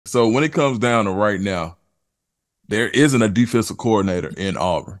So when it comes down to right now, there isn't a defensive coordinator in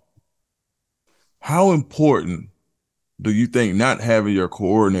Auburn. How important do you think not having your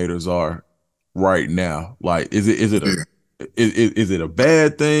coordinators are right now? Like, is it a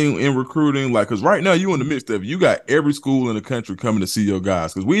bad thing in recruiting? Like, because right now you in the midst of it. You got every school in the country coming to see your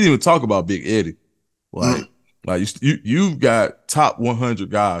guys. Because we didn't even talk about Big Eddie. Like you've got top 100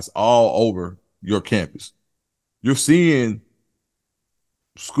 guys all over your campus. You're seeing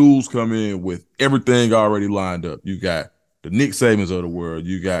schools come in with everything already lined up. You got the Nick Sabans of the world.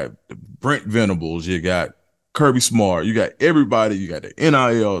 You got the Brent Venables. You got Kirby Smart. You got everybody. You got the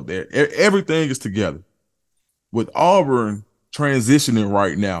NIL there. Everything is together. With Auburn transitioning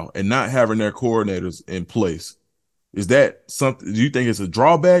right now and not having their coordinators in place, is that something? Do you think it's a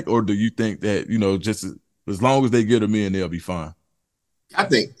drawback, or do you think that, just as long as they get them in, they'll be fine? I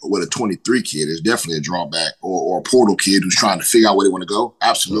think with a 23 kid, it's definitely a drawback, or a portal kid who's trying to figure out where they want to go.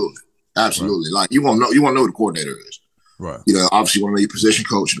 Absolutely. Right. Absolutely. Right. Like you want to know who the coordinator is. Right. Obviously you want to know your position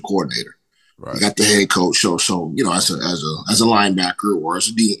coach and the coordinator. Right. You got the head coach. So as a linebacker or as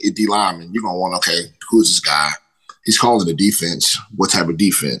a D lineman, you're gonna want, okay, who's this guy? He's calling the defense. What type of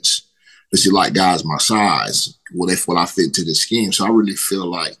defense? Does he like guys my size? Will I fit into this scheme? So I really feel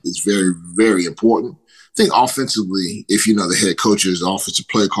like it's very, very important. I think offensively, if the head coach is the offensive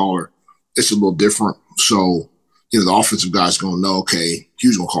play caller, it's a little different. So, the offensive guy's going to know, okay,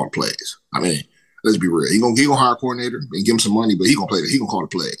 Hugh's going to call the plays. I mean, let's be real. He gonna hire a coordinator and give him some money, but he gonna play. He gonna call the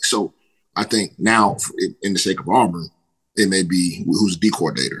plays. So I think now, in the sake of Auburn, it may be who's the D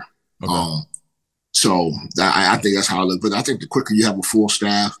coordinator. Okay. So I think that's how I look. But I think the quicker you have a full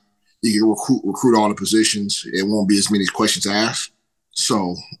staff, you can recruit all the positions. It won't be as many questions asked.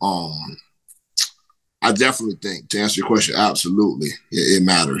 So I definitely think, to answer your question, absolutely, it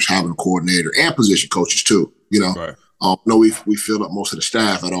matters having a coordinator and position coaches too. Right. No, we filled up most of the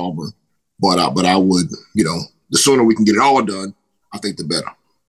staff at Auburn, but I would, the sooner we can get it all done, I think the better.